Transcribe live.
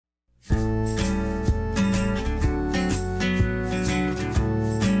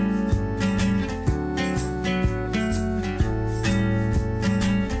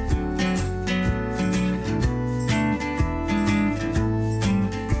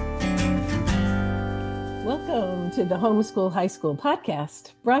to the Homeschool High School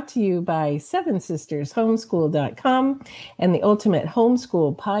podcast, brought to you by Seven Sisters Homeschool.com and the Ultimate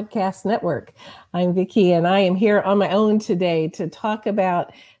Homeschool Podcast Network. I'm Vicki, and I am here on my own today to talk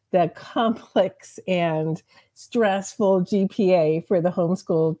about the complex and stressful GPA for the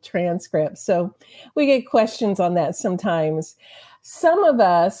homeschool transcript. So we get questions on that sometimes. Some of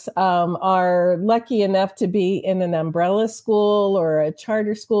us are lucky enough to be in an umbrella school or a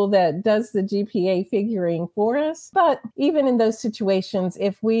charter school that does the GPA figuring for us. But even in those situations,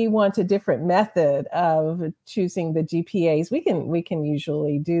 if we want a different method of choosing the GPAs, we can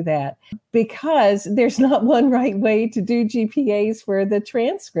usually do that because there's not one right way to do GPAs for the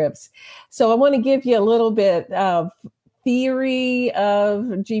transcripts. So I want to give you a little bit of theory of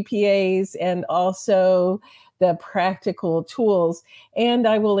GPAs and also the practical tools. And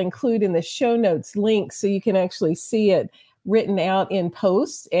I will include in the show notes links so you can actually see it written out in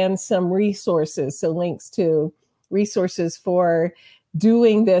posts and some resources. So links to resources for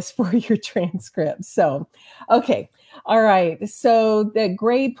doing this for your transcript. So, okay. All right. So the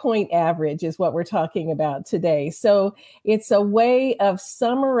grade point average is what we're talking about today. So it's a way of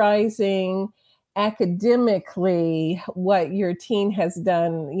summarizing academically what your teen has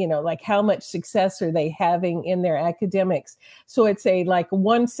done, like how much success are they having in their academics. So it's a like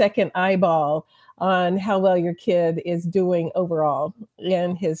 1 second eyeball on how well your kid is doing overall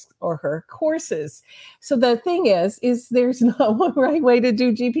in his or her courses. So the thing is there's not one right way to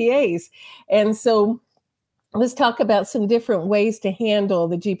do GPAs. And so let's talk about some different ways to handle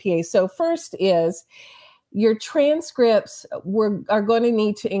the GPA. So first is your transcripts are going to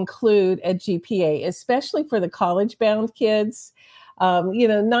need to include a GPA, especially for the college-bound kids.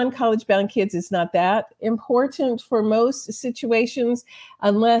 Non-college bound kids is not that important for most situations,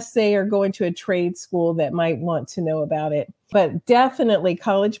 unless they are going to a trade school that might want to know about it. But definitely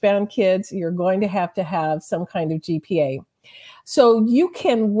college-bound kids, you're going to have some kind of GPA. So you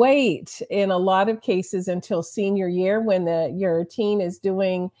can wait in a lot of cases until senior year when your teen is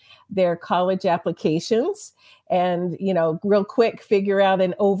doing their college applications and, real quick figure out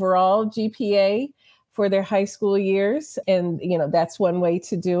an overall GPA for their high school years. And, that's one way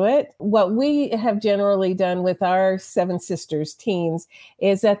to do it. What we have generally done with our Seven Sisters teens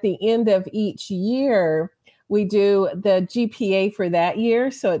is at the end of each year, we do the GPA for that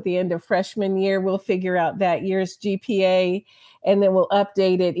year. So at the end of freshman year, we'll figure out that year's GPA, and then we'll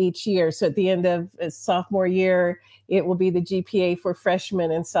update it each year. So at the end of sophomore year, it will be the GPA for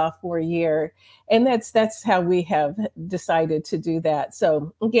freshman and sophomore year. And that's how we have decided to do that.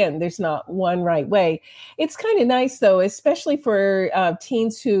 So again, there's not one right way. It's kind of nice, though, especially for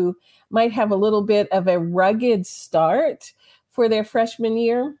teens who might have a little bit of a rugged start for their freshman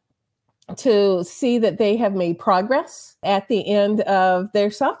year, to see that they have made progress at the end of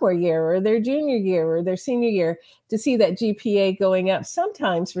their sophomore year or their junior year or their senior year. To see that GPA going up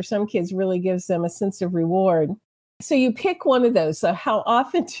sometimes for some kids really gives them a sense of reward. So you pick one of those. So how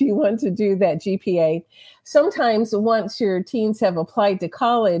often do you want to do that GPA? Sometimes once your teens have applied to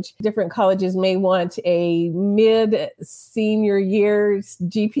college, different colleges may want a mid-senior year's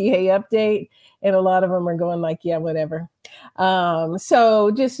GPA update. And a lot of them are going like, yeah, whatever.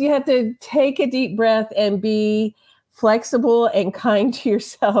 So just you have to take a deep breath and be flexible and kind to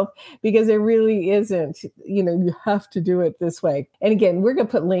yourself, because it really isn't, you have to do it this way. And again, we're going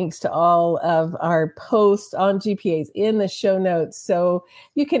to put links to all of our posts on GPAs in the show notes, so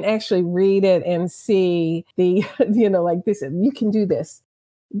you can actually read it and see the, like this, you can do this.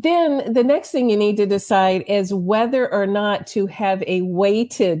 Then the next thing you need to decide is whether or not to have a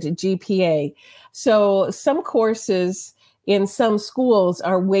weighted GPA. So some courses in some schools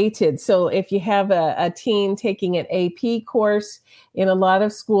are weighted. So if you have a teen taking an AP course in a lot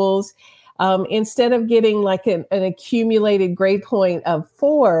of schools, instead of getting like an accumulated grade point of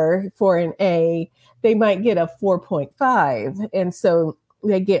 4 for an A, they might get a 4.5. And so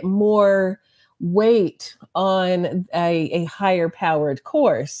they get more weight on a higher powered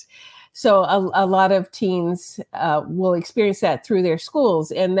course. So a lot of teens will experience that through their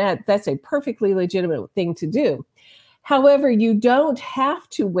schools, and that's a perfectly legitimate thing to do. However, you don't have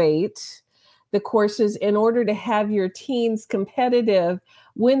to weight the courses in order to have your teens competitive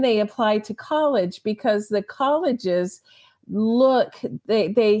when they apply to college, because the colleges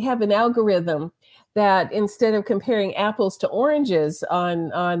they have an algorithm that instead of comparing apples to oranges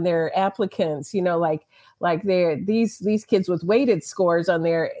on their applicants, like Like these kids with weighted scores on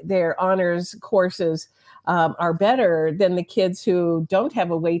their honors courses are better than the kids who don't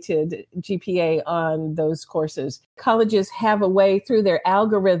have a weighted GPA on those courses. Colleges have a way through their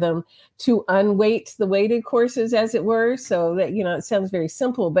algorithm to unweight the weighted courses, as it were. So that, it sounds very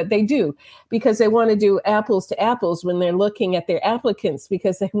simple, but they do, because they want to do apples to apples when they're looking at their applicants,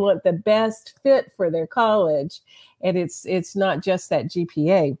 because they want the best fit for their college. And it's not just that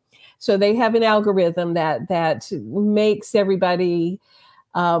GPA. So they have an algorithm that makes everybody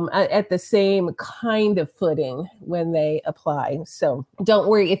at the same kind of footing when they apply. So don't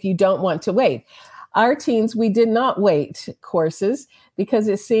worry if you don't want to wait. Our teens, we did not wait courses because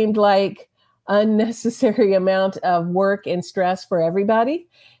it seemed like unnecessary amount of work and stress for everybody.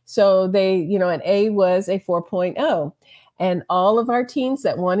 So they, an A was a 4.0. And all of our teens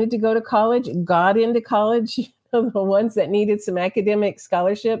that wanted to go to college got into college. The ones that needed some academic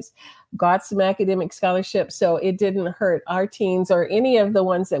scholarships got some academic scholarships. So it didn't hurt our teens or any of the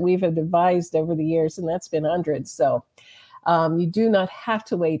ones that we've advised over the years. And that's been hundreds. So you do not have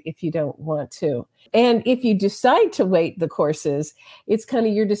to wait if you don't want to. And if you decide to weight the courses, it's kind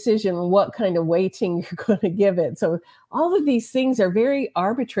of your decision what kind of weighting you're going to give it. So all of these things are very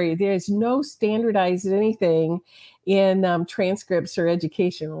arbitrary. There's no standardized anything in transcripts or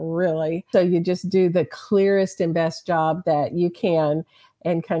education, really. So you just do the clearest and best job that you can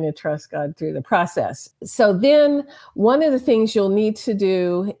and kind of trust God through the process. So then one of the things you'll need to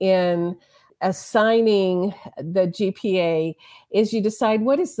do in assigning the GPA is you decide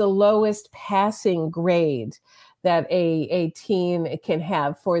what is the lowest passing grade that a teen can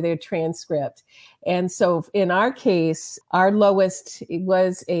have for their transcript. And so in our case, our lowest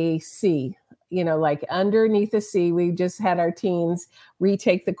was a C. Like underneath a C, we just had our teens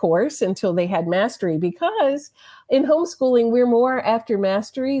retake the course until they had mastery, because in homeschooling, we're more after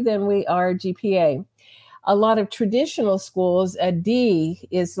mastery than we are GPA. A lot of traditional schools, a D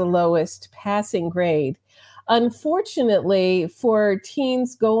is the lowest passing grade. Unfortunately, for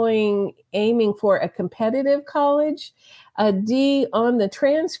teens aiming for a competitive college, a D on the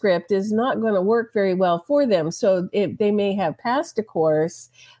transcript is not going to work very well for them. So they may have passed a course,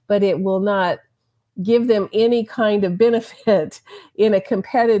 but it will not give them any kind of benefit in a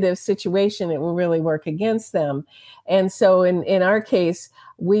competitive situation. It will really work against them. And so in our case,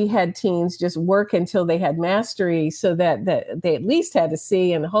 we had teens just work until they had mastery, so that they at least had a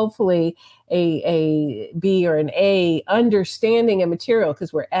C and hopefully a B or an A understanding of material,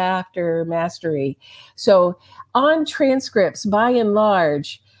 because we're after mastery. So on transcripts, by and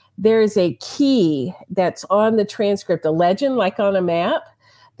large, there's a key that's on the transcript, a legend like on a map,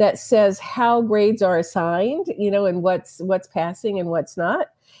 that says how grades are assigned, and what's passing and what's not.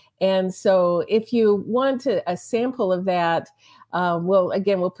 And so if you want a sample of that,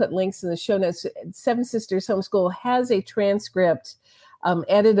 we'll put links in the show notes. Seven Sisters Homeschool has a transcript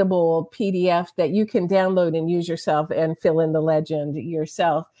editable PDF that you can download and use yourself and fill in the legend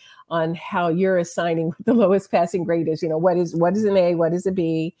yourself on how you're assigning what the lowest passing grade is. What is an A, what is a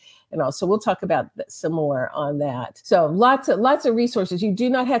B, and also we'll talk about some more on that. So lots of resources. You do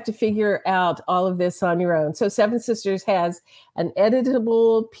not have to figure out all of this on your own. So Seven Sisters has an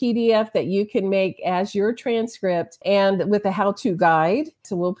editable PDF that you can make as your transcript, and with a how-to guide.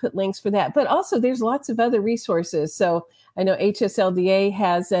 So we'll put links for that. But also there's lots of other resources. So I know HSLDA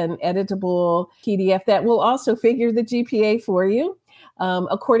has an editable PDF that will also figure the GPA for you,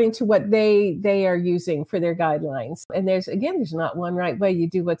 according to what they are using for their guidelines. And there's not one right way. You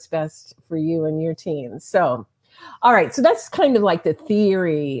do what's best for you and your teens. So, all right. So that's kind of like the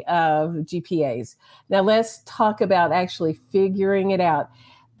theory of GPAs. Now let's talk about actually figuring it out.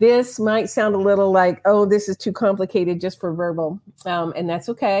 This might sound a little like, oh, this is too complicated just for verbal. And that's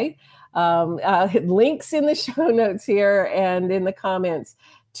okay. Links in the show notes here and in the comments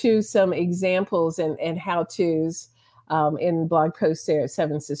to some examples and how-tos in blog posts there at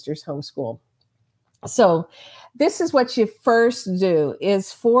Seven Sisters Homeschool. So this is what you first do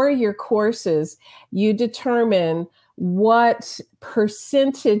is for your courses, you determine what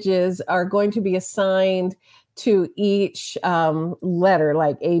percentages are going to be assigned to each letter,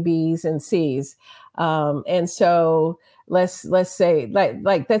 like A, B's, and C's. And so let's say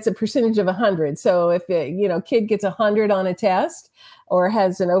like that's a percentage of 100. So if kid gets 100 on a test or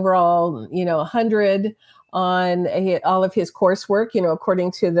has an overall 100 on all of his coursework, according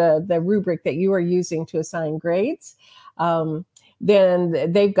to the rubric that you are using to assign grades,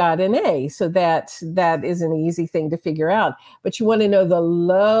 then they've got an A. So that is an easy thing to figure out. But you want to know the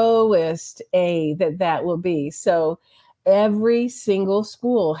lowest A that will be. So every single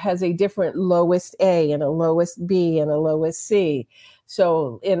school has a different lowest A and a lowest B and a lowest C.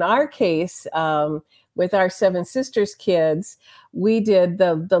 So in our case, with our Seven Sisters kids, we did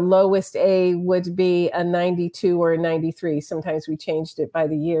the lowest A would be a 92 or a 93. Sometimes we changed it by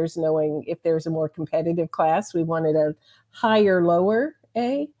the years, knowing if there's a more competitive class, we wanted a higher, lower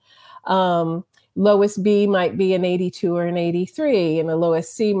A. Lowest B might be an 82 or an 83, and the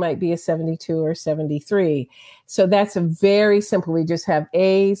lowest C might be a 72 or 73. So that's a very simple. We just have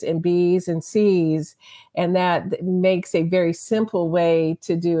A's and B's and C's, and that makes a very simple way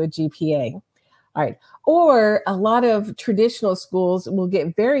to do a GPA. All right. Or a lot of traditional schools will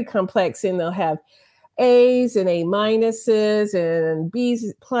get very complex, and they'll have A's and A minuses and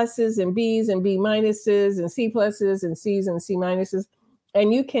B's pluses and B's and B minuses and C pluses and C's and C minuses.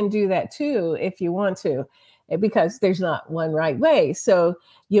 And you can do that too if you want to, because there's not one right way. So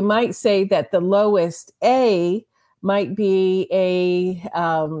you might say that the lowest A might be a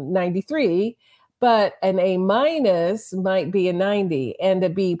 93, but an A minus might be a 90, and a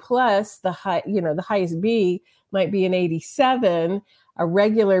B plus, the highest B might be an 87. A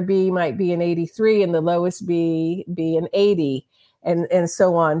regular B might be an 83, and the lowest B be an 80, and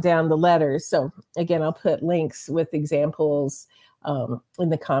so on down the letters. So again, I'll put links with examples in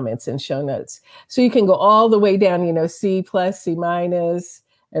the comments and show notes. So you can go all the way down, C plus, C minus,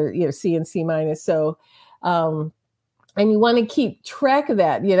 C and C minus. So, and you want to keep track of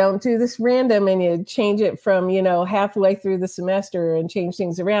that. You don't do this random and you change it from, halfway through the semester and change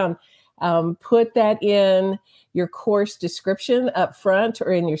things around. Put that in your course description up front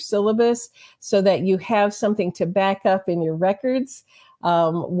or in your syllabus so that you have something to back up in your records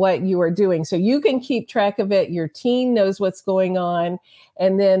what you are doing. So you can keep track of it. Your team knows what's going on.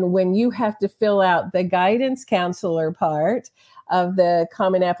 And then when you have to fill out the guidance counselor part of the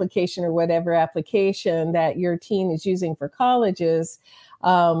common application or whatever application that your team is using for colleges,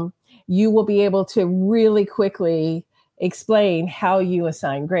 you will be able to really quickly explain how you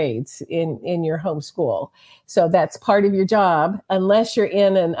assign grades in your homeschool. So that's part of your job, unless you're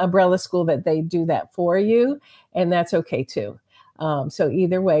in an umbrella school that they do that for you, and that's okay too. So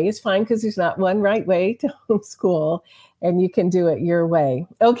either way is fine, because there's not one right way to homeschool, and you can do it your way.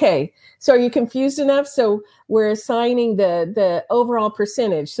 Okay, so are you confused enough? So we're assigning the overall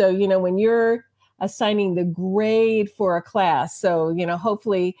percentage. So, when you're assigning the grade for a class, so,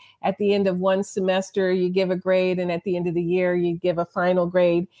 hopefully at the end of one semester, you give a grade, and at the end of the year, you give a final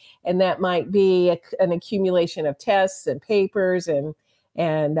grade. And that might be an accumulation of tests and papers and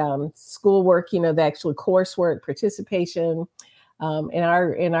schoolwork, the actual coursework, participation. In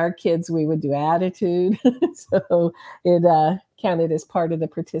our kids, we would do attitude. So it counted as part of the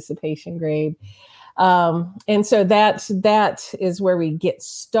participation grade. And so that is where we get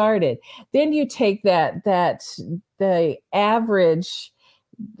started. Then you take the average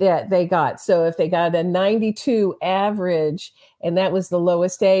that they got. So if they got a 92 average, and that was the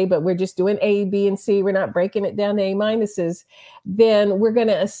lowest A, but we're just doing A, B, and C, we're not breaking it down to A minuses, then we're going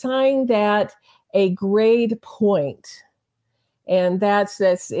to assign that a grade point. And that's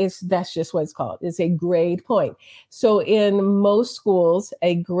just what it's called. It's a grade point. So in most schools,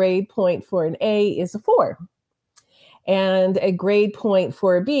 a grade point for an A is a 4. And a grade point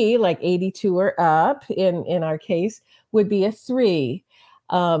for a B, like 82 or up, in our case, would be a 3.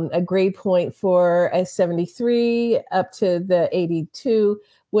 A grade point for a 73 up to the 82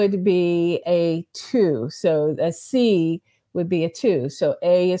 would be a 2. So a C would be a 2. So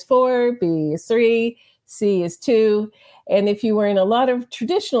A is 4, B is 3, C is 2. And if you were in a lot of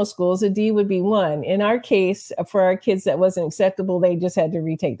traditional schools, a D would be 1. In our case, for our kids, that wasn't acceptable. They just had to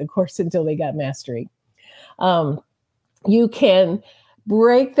retake the course until they got mastery. You can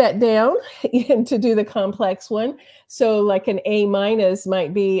break that down to do the complex one. So like an A minus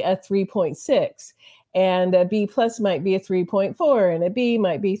might be a 3.6, and a B plus might be a 3.4, and a B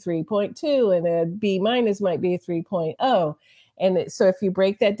might be 3.2, and a B minus might be a 3.0. And so if you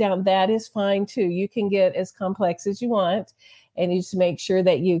break that down, that is fine too. You can get as complex as you want, and you just make sure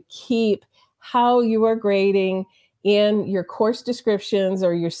that you keep how you are grading in your course descriptions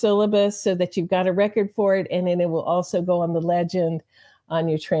or your syllabus so that you've got a record for it, and then it will also go on the legend on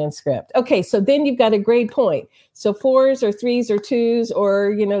your transcript. Okay, so then you've got a grade point. So 4s or 3s or 2s,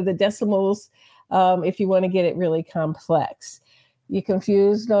 or the decimals, if you want to get it really complex. You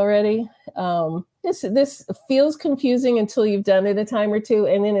confused already? This feels confusing until you've done it a time or two,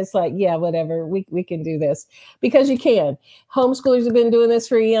 and then it's like, yeah, whatever, we can do this, because you can. Homeschoolers have been doing this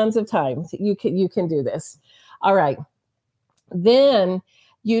for eons of time. You can do this. All right. Then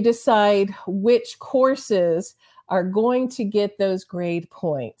you decide which courses are going to get those grade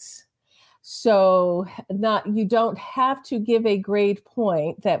points. So you don't have to give a grade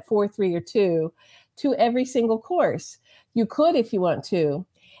point, that 4, 3, or 2, to every single course. You could if you want to.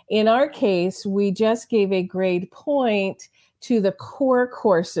 In our case, we just gave a grade point to the core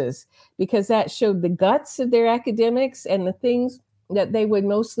courses because that showed the guts of their academics and the things that they would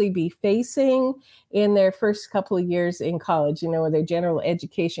mostly be facing in their first couple of years in college, their general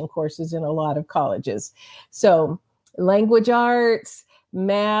education courses in a lot of colleges. So language arts,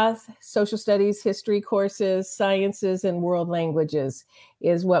 math, social studies, history courses, sciences, and world languages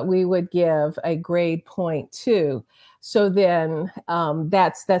is what we would give a grade point to. So then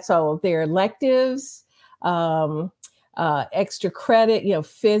that's all of their electives, extra credit,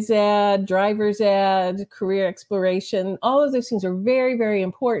 phys ed, driver's ed, career exploration. All of those things are very, very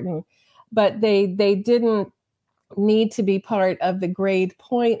important, but they didn't need to be part of the grade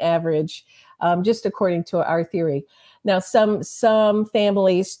point average, just according to our theory. Now, some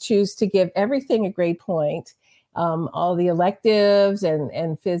families choose to give everything a grade point, all the electives and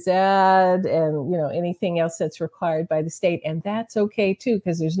phys ed and anything else that's required by the state, and that's okay too,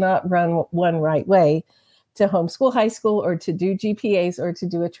 because there's not one right way to homeschool high school or to do GPAs or to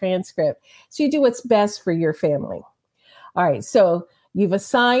do a transcript. So you do what's best for your family. All right, so you've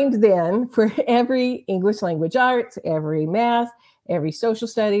assigned then for every English language arts, every math, every social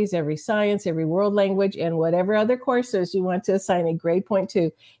studies, every science, every world language, and whatever other courses you want to assign a grade point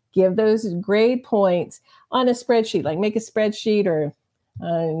to, give those grade points on a spreadsheet, like make a spreadsheet, or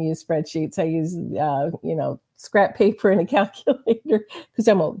I use spreadsheets. I use, scrap paper and a calculator because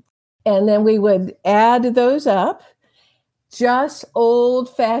I'm old. And then we would add those up, just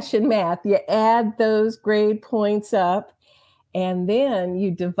old-fashioned math. You add those grade points up, and then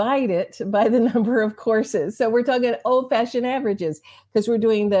you divide it by the number of courses. So we're talking old-fashioned averages because we're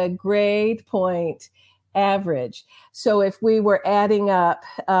doing the grade point average. So if we were adding up,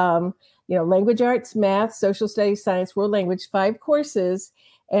 language arts, math, social studies, science, world language, 5 courses,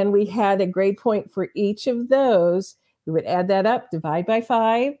 and we had a grade point for each of those, we would add that up, divide by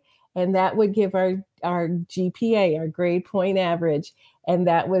 5, and that would give our GPA, our grade point average, and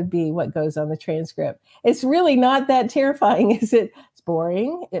that would be what goes on the transcript. It's really not that terrifying, is it? It's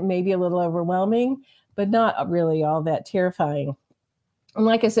boring. It may be a little overwhelming, but not really all that terrifying. And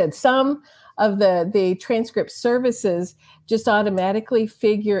like I said, some of the transcript services just automatically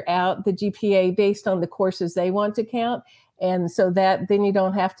figure out the GPA based on the courses they want to count. And so that then you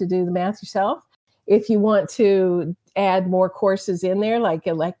don't have to do the math yourself. If you want to add more courses in there, like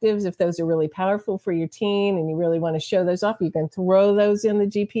electives, if those are really powerful for your teen and you really want to show those off, you can throw those in the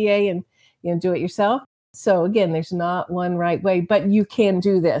GPA and do it yourself. So again, there's not one right way, but you can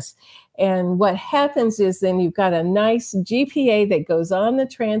do this. And what happens is then you've got a nice GPA that goes on the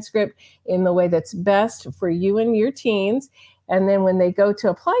transcript in the way that's best for you and your teens. And then when they go to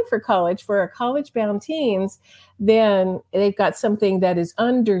apply for college, for our college-bound teens, then they've got something that is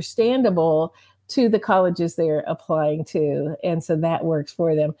understandable to the colleges they're applying to. And so that works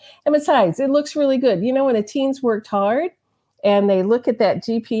for them. And besides, it looks really good. When a teen's worked hard and they look at that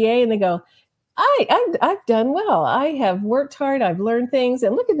GPA and they go, I've done well. I have worked hard. I've learned things.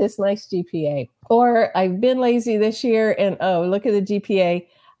 And look at this nice GPA. Or I've been lazy this year and, look at the GPA.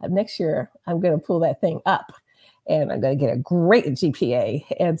 Next year, I'm going to pull that thing up and I'm going to get a great GPA.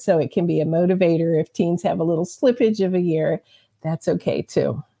 And so it can be a motivator if teens have a little slippage of a year. That's okay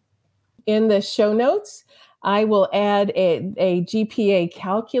too. In the show notes, I will add a GPA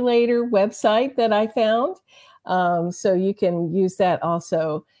calculator website that I found. So you can use that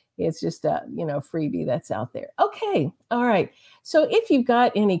also. It's just a freebie that's out there. Okay. All right. So if you've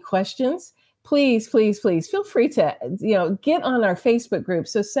got any questions, please feel free to, get on our Facebook group.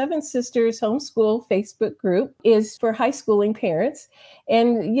 So Seven Sisters Homeschool Facebook group is for high schooling parents.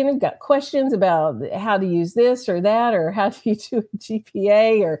 And, got questions about how to use this or that, or how do you do a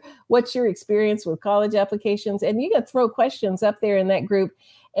GPA, or what's your experience with college applications? And you got to throw questions up there in that group.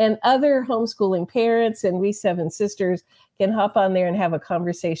 And other homeschooling parents and we Seven Sisters can hop on there and have a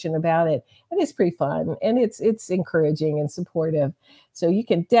conversation about it. And it's pretty fun and it's encouraging and supportive. So you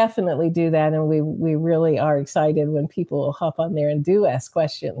can definitely do that. And we really are excited when people hop on there and do ask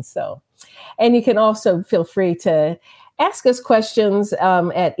questions. So, and you can also feel free to ask us questions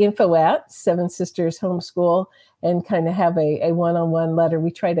at info@Seven Sisters Homeschool and kind of have a one-on-one letter.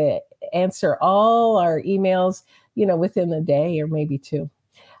 We try to answer all our emails, within the day or maybe 2.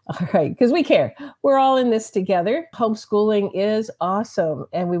 All right, because we care. We're all in this together. Homeschooling is awesome,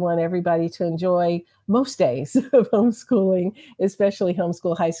 and we want everybody to enjoy most days of homeschooling, especially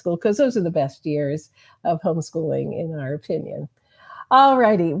homeschool high school, because those are the best years of homeschooling, in our opinion. All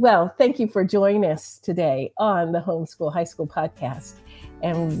righty. Well, thank you for joining us today on the Homeschool High School podcast.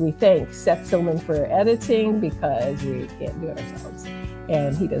 And we thank Seth Tillman for editing because we can't do it ourselves.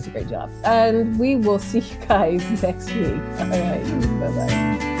 And he does a great job. And we will see you guys next week. All right.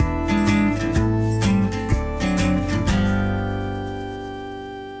 Bye-bye.